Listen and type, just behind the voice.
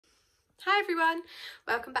Hi everyone,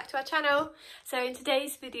 welcome back to our channel. So in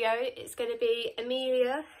today's video it's going to be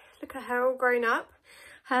Amelia, look at her all grown up,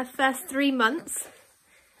 her first 3 months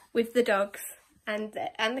with the dogs and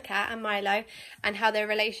the cat and Milo, and how their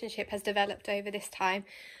relationship has developed over this time.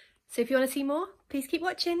 So if you want to see more, please keep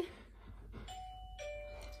watching.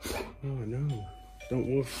 Oh no, don't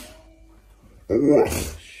move. Come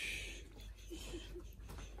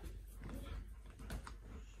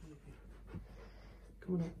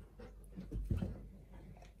on up.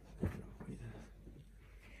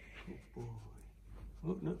 Good boy.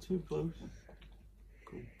 Oh, not too close.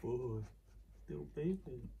 Good boy. Little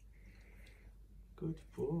baby. Good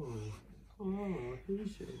boy. Oh, who's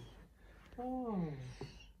she? Oh,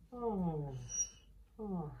 oh,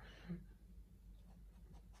 oh.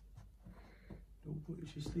 Don't put,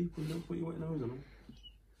 she's sleeping, don't put your wet nose on her.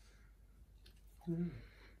 No.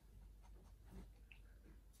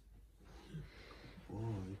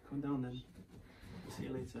 Boy, come down then. See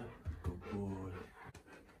you later. Good boy.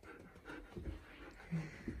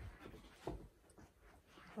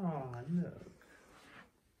 Oh, look.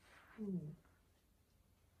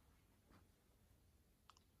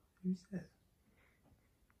 Who's that?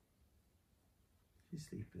 She's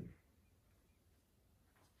sleeping.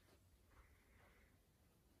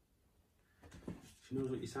 She knows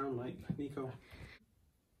what you sound like, Nico.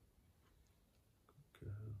 Good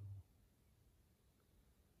girl.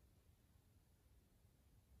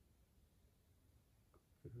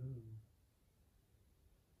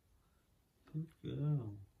 Good girl.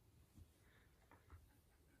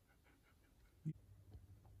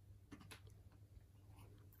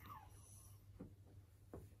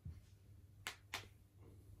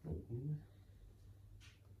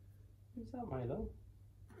 Who's that, Milo?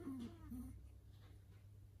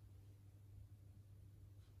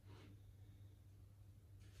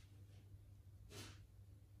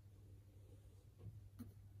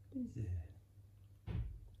 Who's it?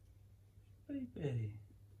 Baby.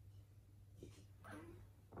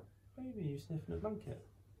 Baby, you sniffing a blanket?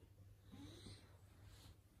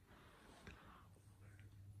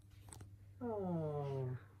 Oh.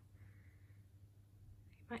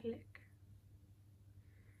 You might look.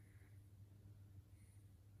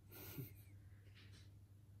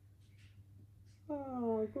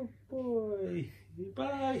 Oh, good boy.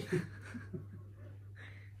 Bye.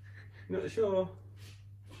 Not sure.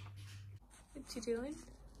 What's you doing?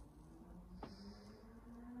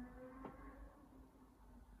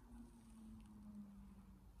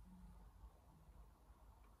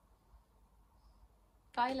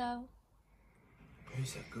 Philo.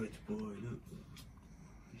 He's a good boy, look.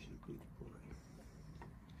 He's a good boy.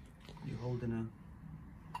 You're holding her.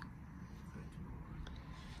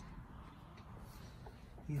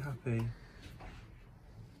 You happy?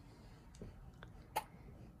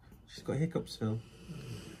 She's got hiccups, Phil.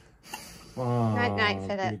 Oh, Night night,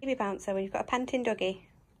 Philip. Baby bouncer when you've got a panting doggy.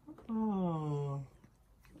 Oh.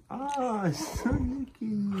 Ah, so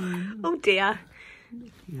lucky. Oh dear.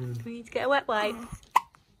 Yeah. We need to get a wet wipe.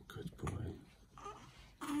 Good boy.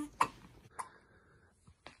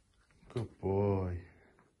 Good boy.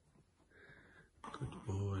 Good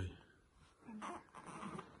boy.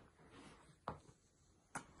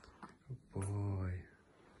 Good boy.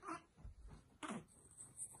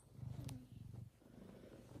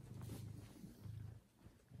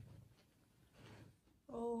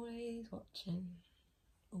 Always watching,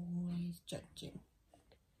 always judging.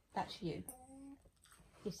 That's you.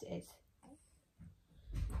 Yes, it is.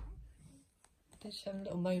 Just have a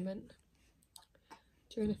little moment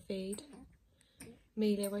during a feed.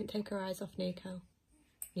 Amelia won't take her eyes off Nico.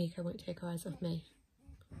 Nico won't take her eyes off me.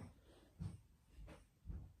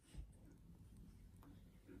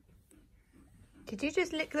 Did you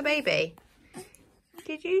just lick the baby?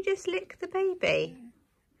 Did you just lick the baby?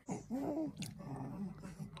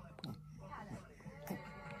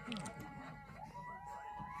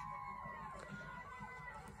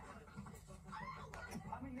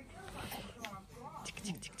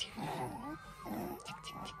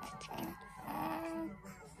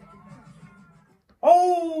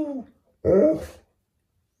 Oh! Is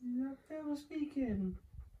that Phil speaking?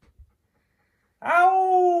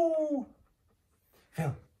 Ow!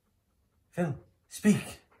 Phil. Phil,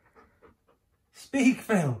 speak. Speak,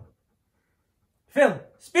 Phil. Phil,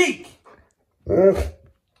 speak!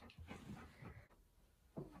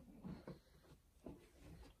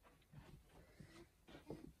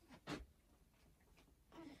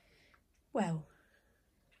 Well.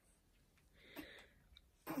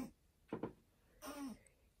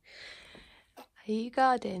 Are you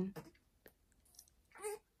guarding?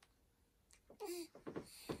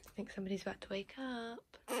 I think somebody's about to wake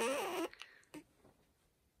up.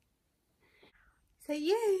 that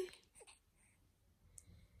you?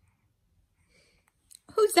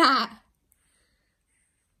 Who's that?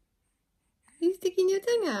 You sticking your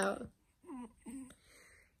tongue out?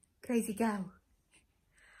 Crazy girl.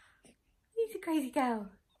 Who's a crazy girl?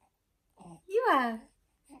 You are.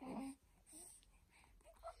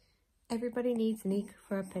 Everybody needs Nico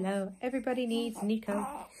for a pillow. Everybody needs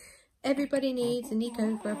Nico. Everybody needs a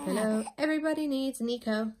Nico for a pillow. Everybody needs a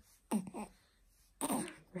Nico.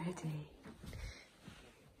 Ready.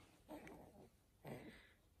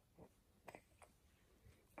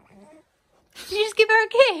 Did you just give her a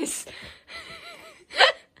kiss?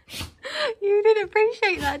 You didn't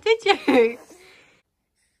appreciate that, did you?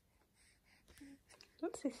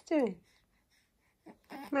 What's this doing?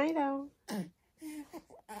 Milo.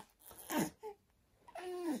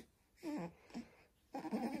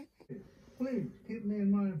 Please keep me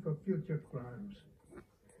in mind for future crimes.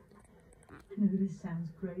 I know this sounds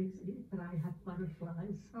crazy, but I have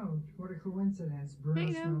butterflies. Oh, what a coincidence.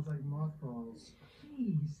 Bruno smells like mothballs.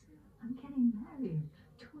 Please, I'm getting married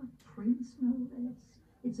to a prince, no less.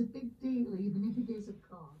 It's a big deal, even if it is a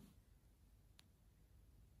con.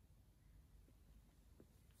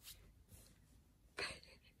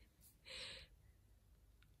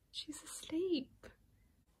 She's asleep.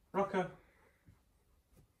 Rocco.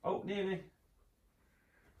 Oh, nearly.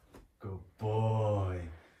 Good boy.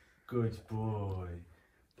 Good boy.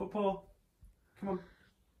 Paw. Come on.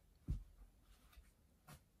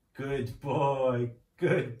 Good boy.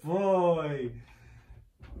 Good boy.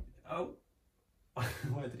 Oh.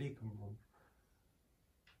 Where did he come from?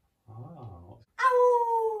 Oh.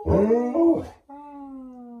 Ow! Oh.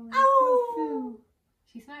 Ow!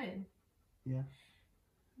 She's smiling? Yeah.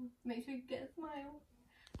 Make sure you get a smile.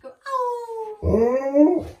 Go,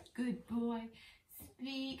 ow! Good boy.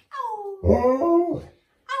 Speak. Ow! Ow!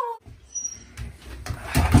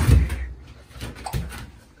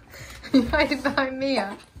 You hiding behind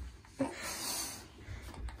Mia.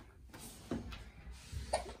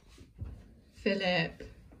 Philip.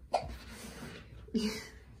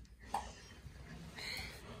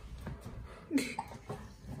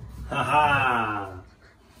 Haha.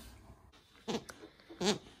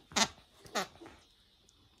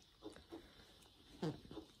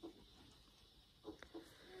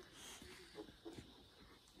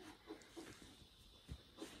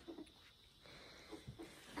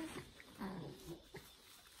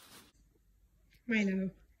 Milo,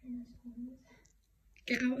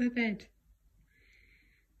 get out of bed.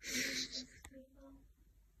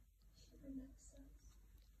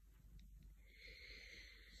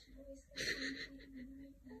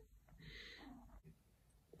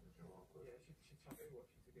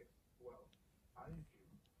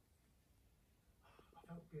 I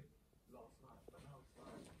felt good last night, but now I'm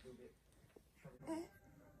starting to feel a bit Good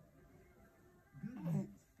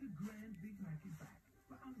news. The Grand Big Mac is back.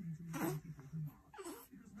 For only until the 24th of March.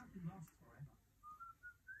 Because nothing lasts forever.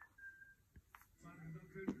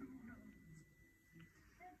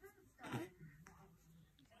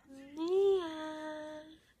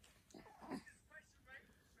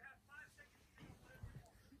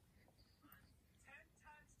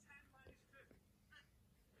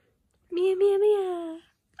 Mia, Mia, Mia.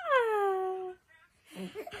 Ah.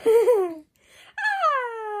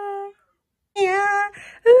 Ah. Yeah.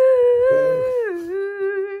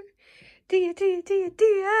 Ooh. Dear, dear, dear,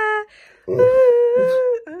 dear.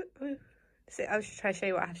 Ooh. So I was just trying to show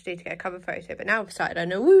you what I have to do to get a cover photo, but now I've started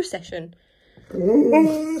on a woo session.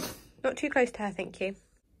 Not too close to her, thank you.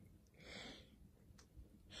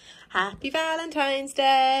 Happy Valentine's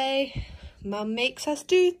Day. Mum makes us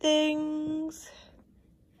do things.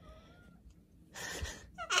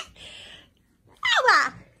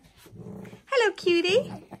 Owa! Hello,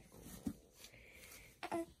 cutie.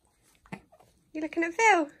 You looking at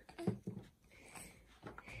Phil?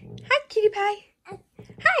 Hi, cutie pie.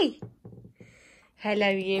 Hi. Hello,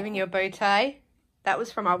 you and your bow tie. That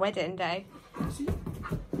was from our wedding day.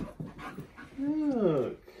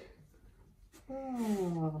 Look.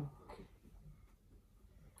 Oh.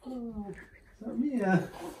 Oh. Is that Mia?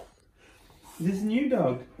 Is this a new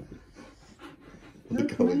dog?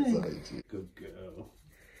 Look, Minnie. Good girl.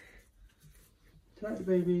 Right,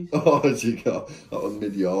 babies. Oh, she got that on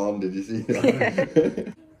mid-arm, did you see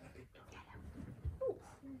that?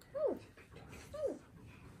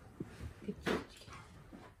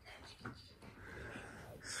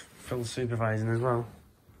 Phil's supervising as well.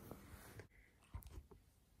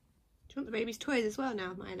 Do you want the baby's toys as well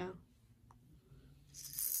now, Milo?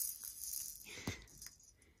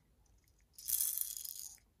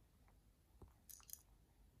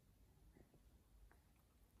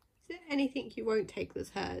 Is there anything you won't take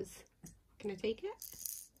that's hers? Can I take it?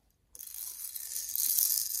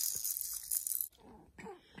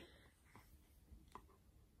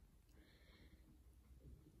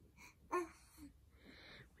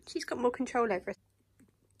 She's got more control over it.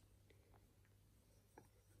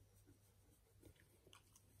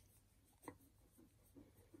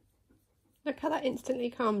 Look how that instantly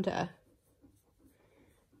calmed her.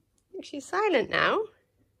 Look, she's silent now.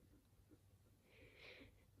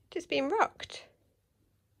 Just being rocked.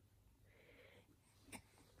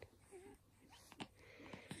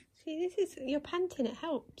 See, this is, you're panting, it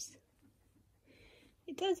helps.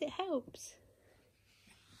 It does, it helps.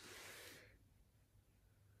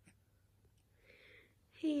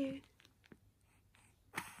 Here.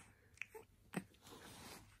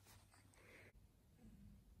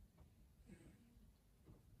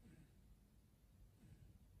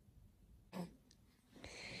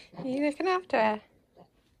 Are you looking after her?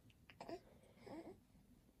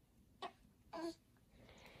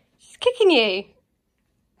 She's kicking you.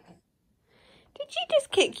 Did she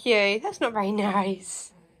just kick you? That's not very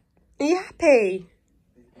nice. Are you happy?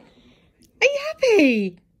 Are you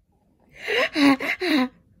happy?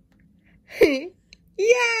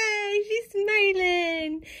 Yay, she's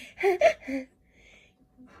smiling.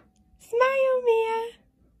 Smile, Mia.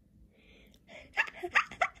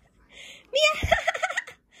 Mia.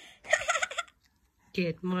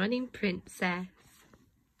 Good morning, princess.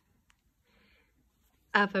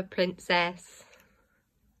 Other princess.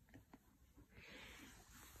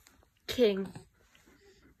 King.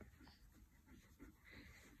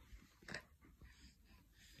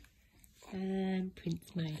 And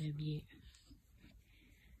Prince Malamute.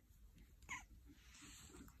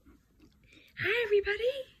 Hi,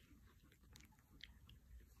 everybody.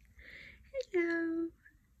 Hello.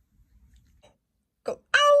 Go.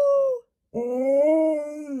 Ow!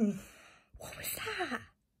 Oh! What was that?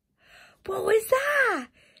 What was that?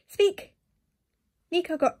 Speak.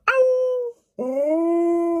 Nico, go. Ow!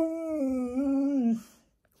 Oh!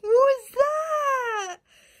 What was that?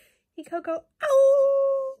 Nico, go. Ow!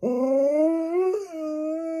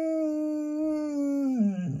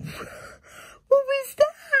 What was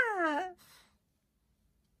that?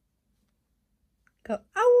 Go.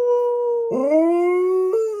 Ow!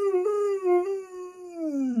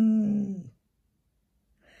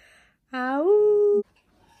 Ow!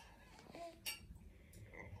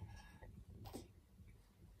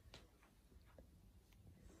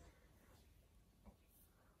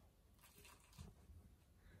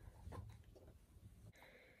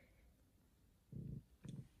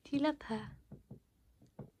 Do you love her?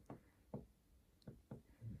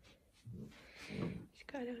 She's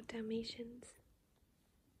got little Dalmatians.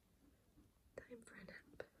 Time for a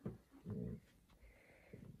nap.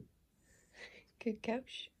 Good girl.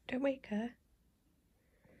 Shh, don't wake her.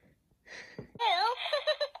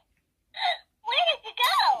 Where did you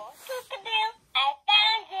go? Cook-a-doo, I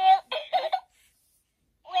found you.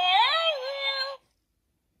 Where are you?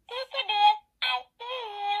 Cook-a-doo, I see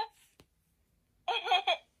you.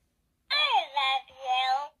 I love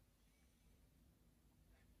you.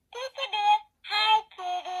 Cook-a-doo, hi,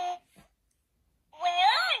 kitty. Where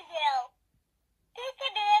are you?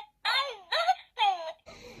 Cook-a-doo, I love playing with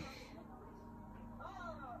you.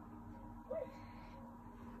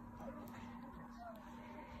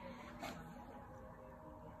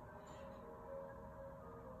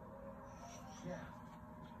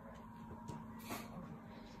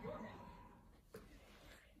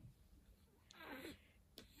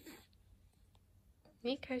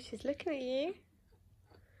 Nico, she's looking at you.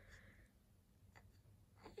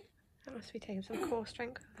 That must be taking some core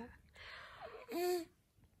strength of her.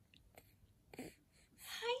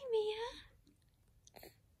 Hi, Mia.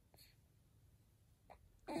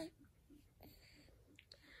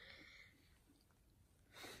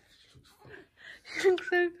 She looks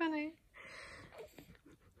so funny.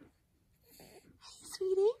 Hey,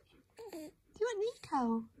 sweetie. Do you want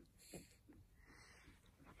Nico?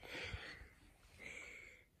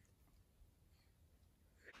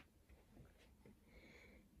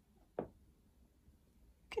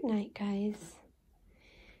 Good night, guys.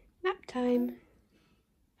 Nap time.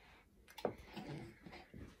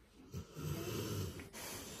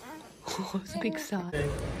 Oh, it's a big sigh.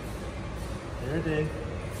 Ready?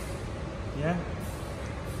 Yeah?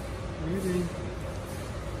 Ready?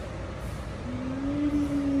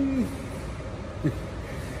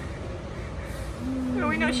 Are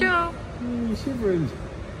we not sure? You're shivering.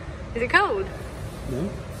 Is it cold? No,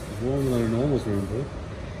 it's warmer than a normal swimming pool.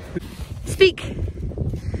 Speak.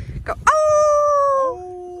 Go.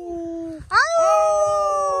 Oh!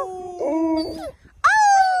 Oh! Oh!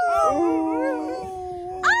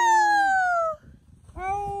 Oh!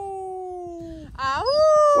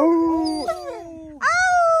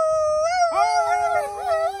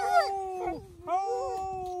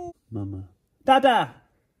 Dada.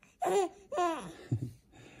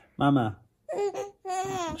 Mama.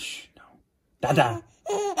 Shh, no. Dada.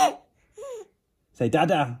 Say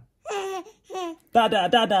Dada. Dada,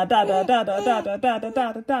 Dada, Dada, Dada, Dada, Dada,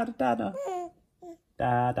 Dada, Dada, Dada.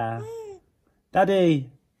 Dada. Daddy.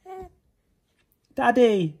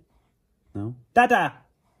 Daddy. No. Dada.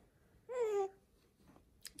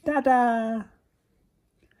 Dada.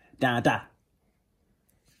 Dada.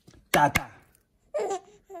 Dada.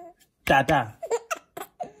 Dada.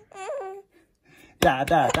 Da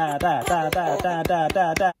da da da da da da da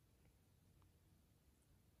da da.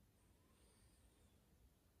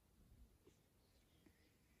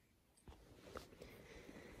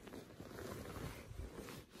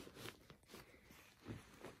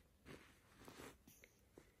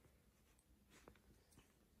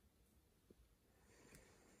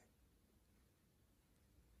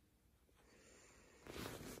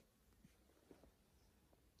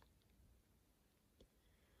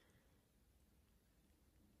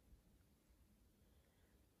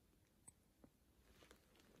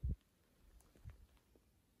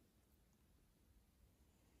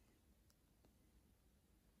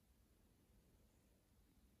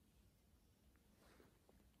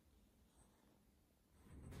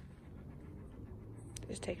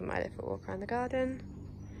 Just taking my little walk around the garden.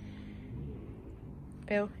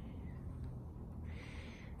 Bill.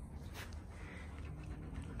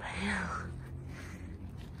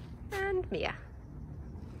 And Mia.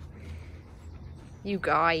 You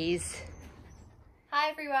guys. Hi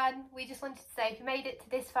everyone, we just wanted to say if you made it to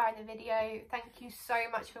this far in the video, thank you so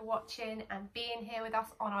much for watching and being here with us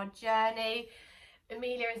on our journey.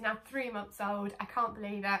 Amelia is now 3 months old. I can't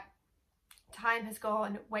believe it. Time has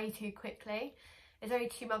gone way too quickly. There's only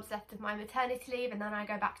 2 months left of my maternity leave and then I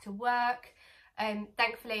go back to work.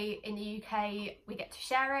 Thankfully in the UK we get to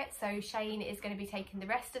share it, so Shane is going to be taking the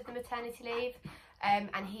rest of the maternity leave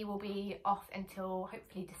and he will be off until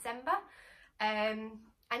hopefully December. And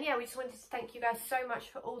yeah, we just wanted to thank you guys so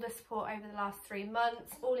much for all the support over the last 3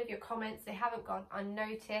 months, all of your comments, they haven't gone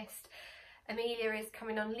unnoticed. Amelia is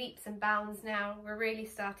coming on leaps and bounds now. We're really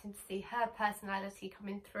starting to see her personality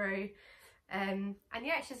coming through. And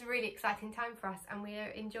yeah, it's just a really exciting time for us and we are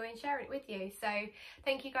enjoying sharing it with you. So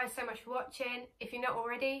thank you guys so much for watching. If you're not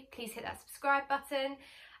already, please hit that subscribe button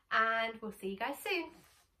and we'll see you guys soon.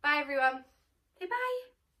 Bye everyone. Say bye.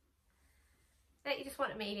 Don't you just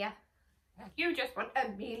want Amelia? You just want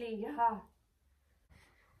Amelia.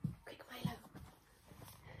 Quick, Milo.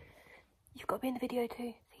 You've got to be in the video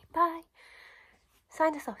too. Say bye.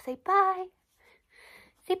 Sign us off. Say bye.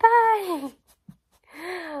 Say bye.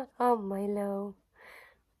 Oh, Milo.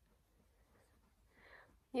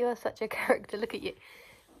 You are such a character. Look at you.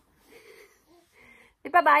 Say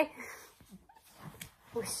bye-bye.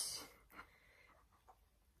 Whoosh.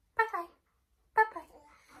 Bye-bye. Bye-bye.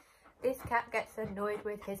 This cat gets annoyed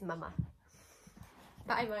with his mama.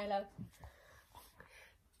 Bye, Milo.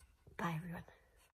 Bye, everyone.